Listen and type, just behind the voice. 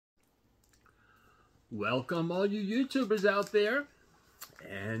Welcome all you YouTubers out there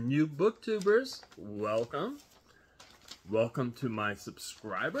and you booktubers. Welcome. Welcome to my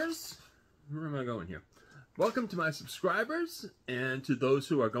subscribers. Where am I going here? Welcome to my subscribers and to those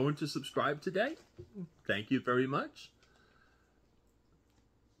who are going to subscribe today. Thank you very much.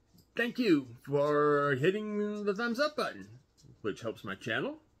 Thank you for hitting the thumbs up button, which helps my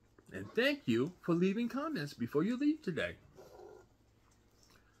channel. And thank you for leaving comments before you leave today.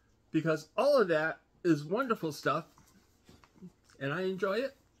 Because all of that is wonderful stuff, and I enjoy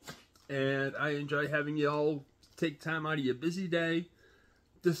it. And I enjoy having you all take time out of your busy day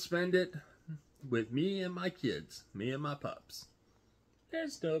to spend it with me and my kids, me and my pups.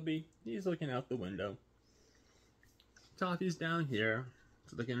 There's Toby. He's looking out the window. Toffee's down here,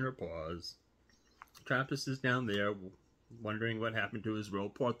 licking her paws. Trappist is down there, wondering what happened to his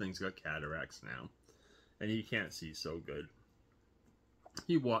robe. Poor thing's got cataracts now, and he can't see so good.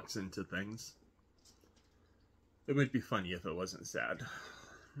 He walks into things. It would be funny if it wasn't sad.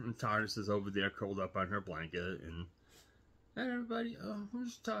 And Tardis is over there curled up on her blanket, and everybody, oh,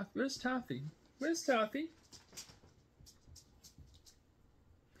 where's Toffee? Where's Toffee? Where's Toffee?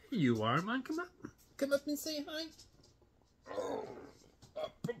 Here you are, man. Come up. Come up and say hi. Oh.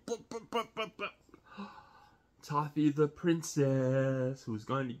 Toffee the princess, who's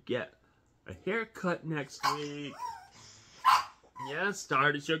going to get a haircut next week. Yes,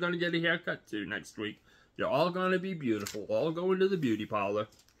 Tardis, you're going to get a haircut too next week. You're all going to be beautiful. All going to the beauty parlor.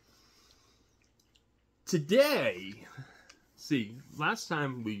 Today, see, last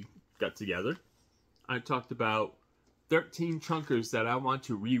time we got together, I talked about 13 chunkers that I want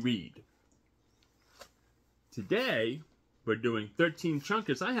to reread. Today, we're doing 13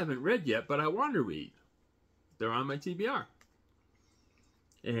 chunkers I haven't read yet, but I want to read. They're on my TBR.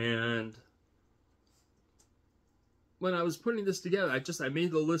 And when I was putting this together, I made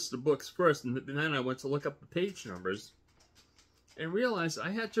the list of books first, and then I went to look up the page numbers and realized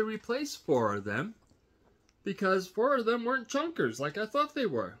I had to replace 4 of them because 4 of them weren't chunkers like I thought they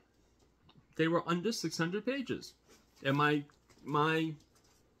were. They were under 600 pages. And my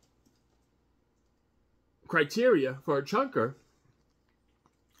criteria for a chunker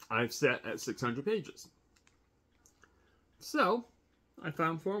I've set at 600 pages. So, I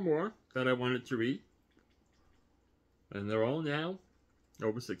found 4 more that I wanted to read. And they're all now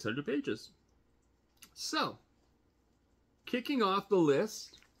over 600 pages. So, kicking off the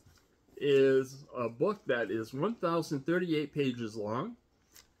list is a book that is 1,038 pages long.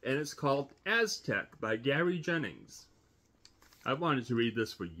 And it's called Aztec by Gary Jennings. I've wanted to read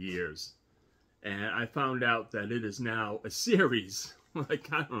this for years. And I found out that it is now a series.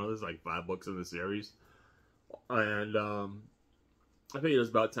 Like, I don't know, there's like 5 books in the series. And I think it was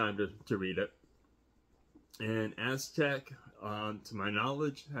about time to read it. And Aztec, to my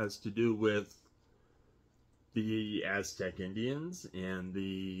knowledge, has to do with the Aztec Indians and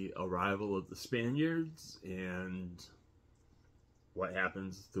the arrival of the Spaniards and what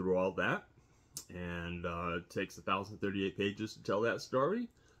happens through all that. And it takes 1,038 pages to tell that story.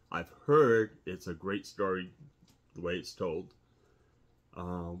 I've heard it's a great story the way it's told.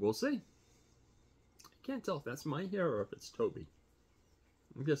 We'll see. I can't tell if that's my hair or if it's Toby.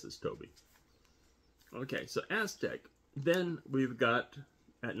 I guess it's Toby. Okay, so Aztec. Then we've got,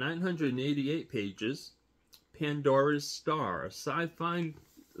 at 988 pages, Pandora's Star, a sci-fi,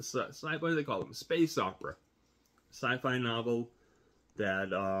 what do they call them? Space opera. Sci-fi novel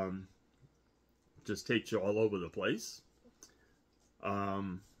that just takes you all over the place.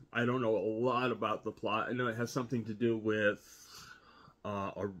 I don't know a lot about the plot. I know it has something to do with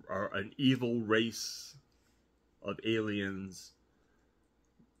an evil race of aliens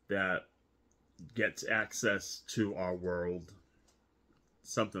that gets access to our world.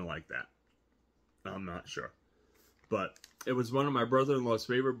 Something like that. I'm not sure. But it was one of my brother-in-law's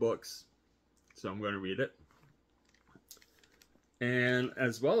favorite books, so I'm going to read it. And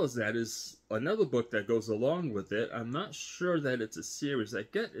as well as that is another book that goes along with it. I'm not sure that it's a series. I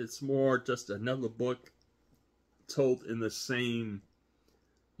get it's more just another book told in the same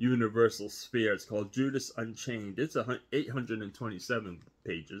universal sphere. It's called Judas Unchained. It's 827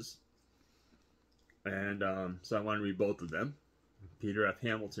 pages. And so I want to read both of them. Peter F.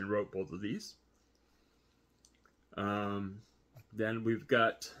 Hamilton wrote both of these. Then we've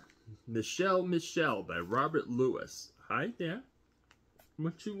got Michelle by Robert Lewis. Hi there.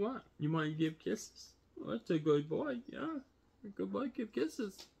 What you want? You want to give kisses? Well, that's a good boy. Yeah. A good boy, give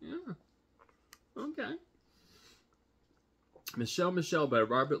kisses. Yeah. Okay. Michelle by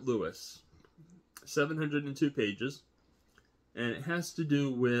Robert Lewis. 702 pages. And it has to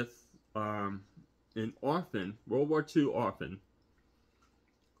do with an orphan, World War II orphan,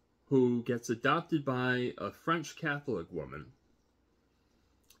 who gets adopted by a French Catholic woman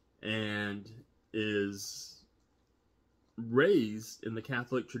and is raised in the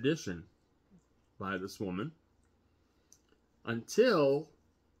Catholic tradition by this woman until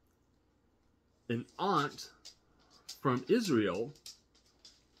an aunt from Israel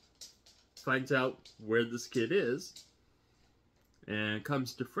finds out where this kid is and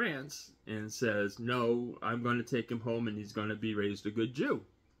comes to France and says, no, I'm going to take him home and he's going to be raised a good Jew.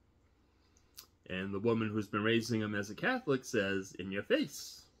 And the woman who's been raising him as a Catholic says, in your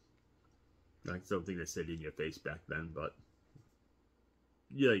face. I don't think they said in your face back then, but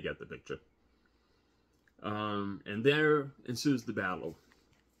yeah, you get the picture. And there ensues the battle.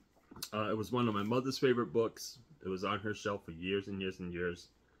 It was one of my mother's favorite books. It was on her shelf for years and years and years.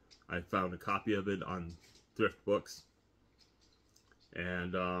 I found a copy of it on Thrift Books.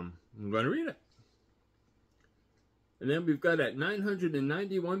 And I'm going to read it. And then we've got at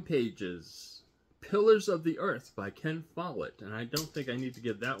 991 pages, Pillars of the Earth by Ken Follett. And I don't think I need to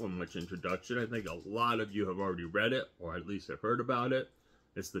give that one much introduction. I think a lot of you have already read it, or at least have heard about it.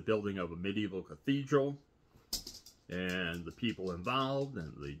 It's the building of a medieval cathedral, and the people involved,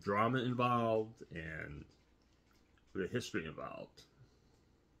 and the drama involved, and the history involved.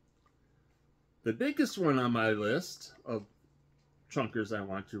 The biggest one on my list of chunkers I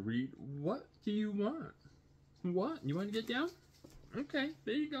want to read, what do you want? What? You want to get down? Okay,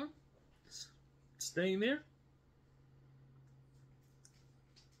 there you go. Staying there?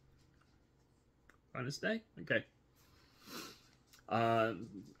 Want to stay? Okay.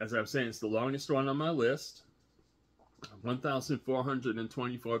 As I was saying, it's the longest one on my list.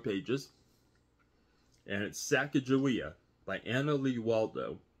 1,424 pages. And it's Sacagawea by Anna Lee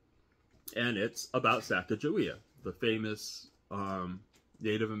Waldo. And it's about Sacagawea, the famous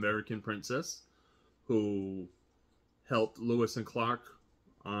Native American princess who helped Lewis and Clark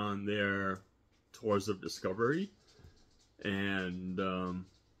on their tours of discovery and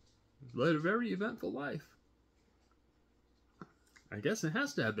led a very eventful life. I guess it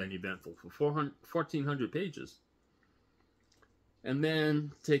has to have been eventful for 1,400 pages. And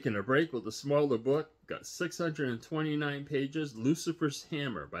then, taking a break with a smaller book, got 629 pages, Lucifer's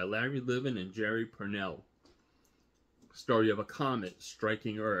Hammer by Larry Livin and Jerry Purnell. Story of a comet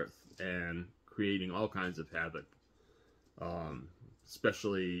striking Earth and creating all kinds of havoc,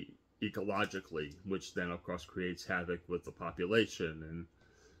 especially ecologically, which then, of course, creates havoc with the population and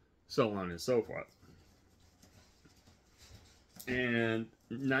so on and so forth. And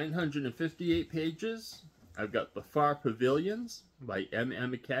 958 pages, I've got The Far Pavilions by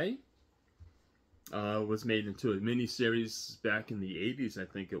M.M. McKay. Was made into a miniseries back in the 80s, I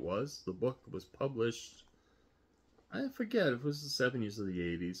think it was. The book was published, I forget if it was the 70s or the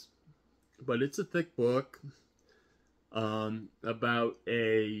 80s. But it's a thick book about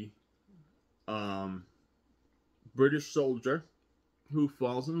a British soldier who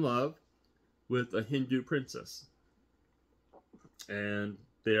falls in love with a Hindu princess. And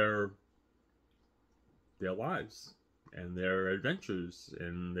their lives and their adventures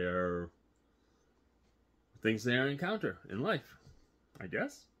and their things they encounter in life, I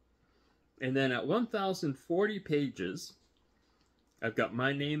guess. And then at 1,040 pages, I've got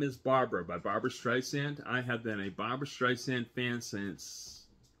My Name is Barbara by Barbra Streisand. I have been a Barbra Streisand fan since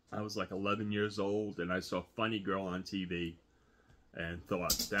I was like 11 years old, and I saw Funny Girl on TV and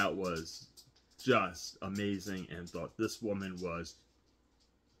thought that was just amazing, and thought this woman was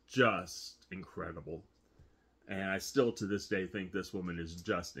just incredible. And I still to this day think this woman is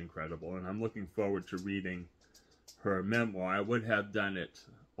just incredible, and I'm looking forward to reading her memoir. I would have done it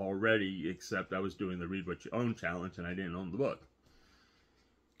already, except I was doing the Read What You Own challenge and I didn't own the book.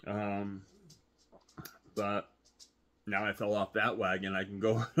 But now I fell off that wagon. I can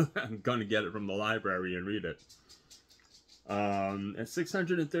go I'm gonna get it from the library and read it. At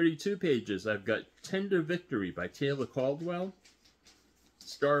 632 pages, I've got Tender Victory by Taylor Caldwell.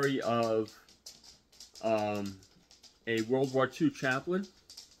 Story of a World War II chaplain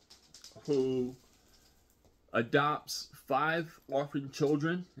who adopts 5 orphan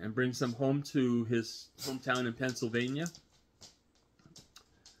children and brings them home to his hometown in Pennsylvania.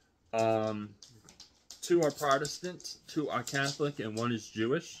 2 are Protestant, 2 are Catholic, and 1 is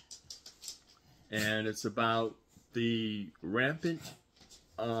Jewish. And it's about the rampant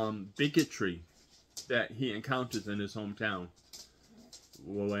bigotry that he encounters in his hometown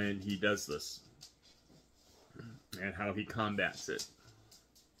when he does this, and how he combats it.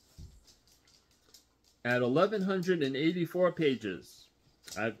 At 1,184 pages,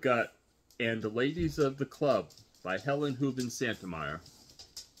 I've got And the Ladies of the Club by Helen Houben Santemeyer.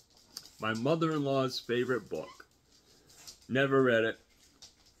 My mother-in-law's favorite book. Never read it.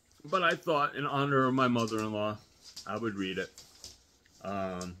 But I thought, in honor of my mother-in-law, I would read it.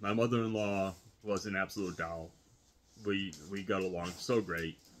 My mother-in-law was an absolute doll. We got along so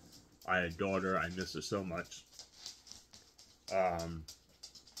great. I adored her. I miss her so much.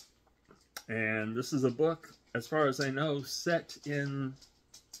 And this is a book, as far as I know, set in,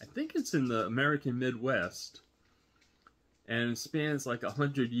 I think it's in the American Midwest, and it spans like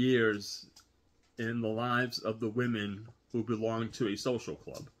 100 years in the lives of the women who belong to a social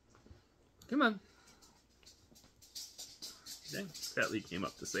club. Come on. Okay, Sally came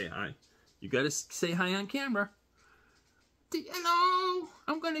up to say hi. You gotta say hi on camera. Hello!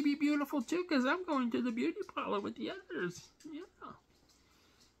 I'm gonna be beautiful too, because I'm going to the beauty parlor with the others. Yeah.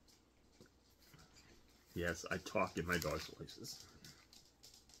 Yes, I talk in my dog's voices.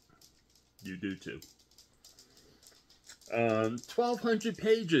 You do too. 1,200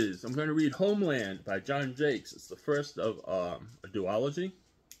 pages. I'm going to read Homeland by John Jakes. It's the first of a duology.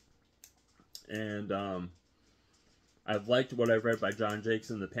 And I've liked what I've read by John Jakes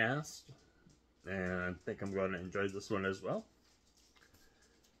in the past. And I think I'm going to enjoy this one as well.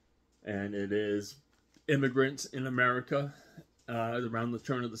 And it is immigrants in America around the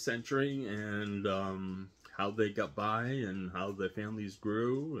turn of the century, and how they got by, and how their families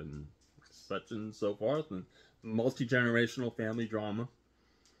grew, and such and so forth, and multi-generational family drama.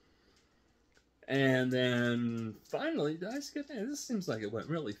 And then finally, did I skip it? This seems like it went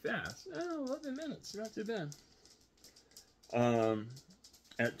really fast. Oh, 11 minutes, not too bad.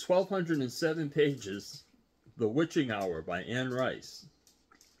 At 1,207 pages, The Witching Hour by Anne Rice,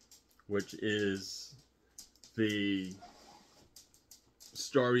 which is the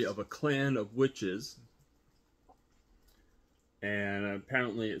story of a clan of witches, and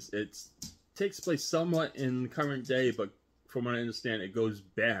apparently it takes place somewhat in current day, but from what I understand, it goes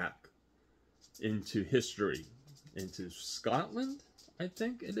back into history, into Scotland, I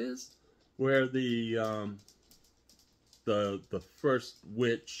think it is, where the first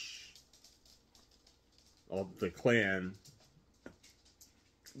witch of the clan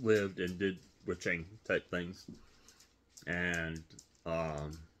lived and did witching type things, and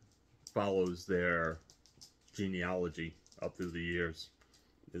follows their genealogy up through the years,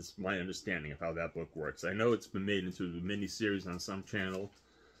 is my understanding of how that book works. I know it's been made into a mini-series on some channel.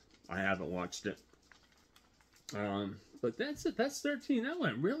 I haven't watched it. But that's it. That's 13. That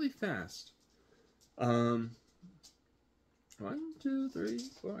went really fast. 1, 2, 3,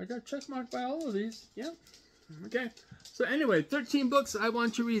 4. I got check marked by all of these. Yep. Okay. So anyway, 13 books I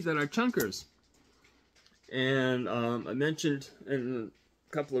want to read that are chunkers. And I mentioned in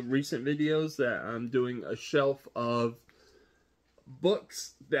a couple of recent videos that I'm doing a shelf of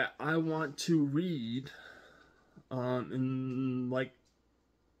books that I want to read in like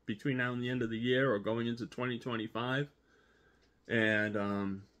between now and the end of the year, or going into 2025.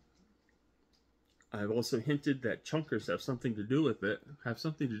 And I've also hinted that chunkers have something to do with it, have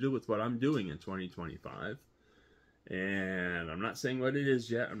something to do with what I'm doing in 2025. And I'm not saying what it is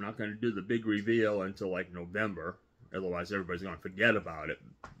yet. I'm not going to do the big reveal until like November. Otherwise, everybody's going to forget about it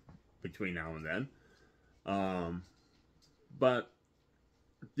between now and then. But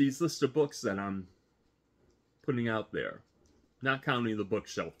these list of books that I'm putting out there, not counting the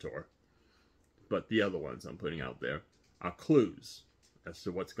bookshelf tour, but the other ones I'm putting out there, are clues as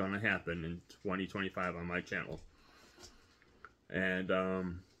to what's going to happen in 2025 on my channel. And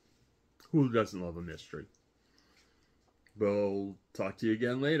who doesn't love a mystery? We'll talk to you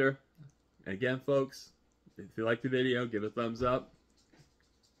again later. And again, folks, if you like the video, give it a thumbs up.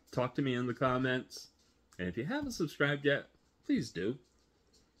 Talk to me in the comments. And if you haven't subscribed yet, please do.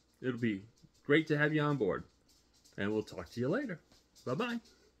 It'll be great to have you on board. And we'll talk to you later. Bye-bye.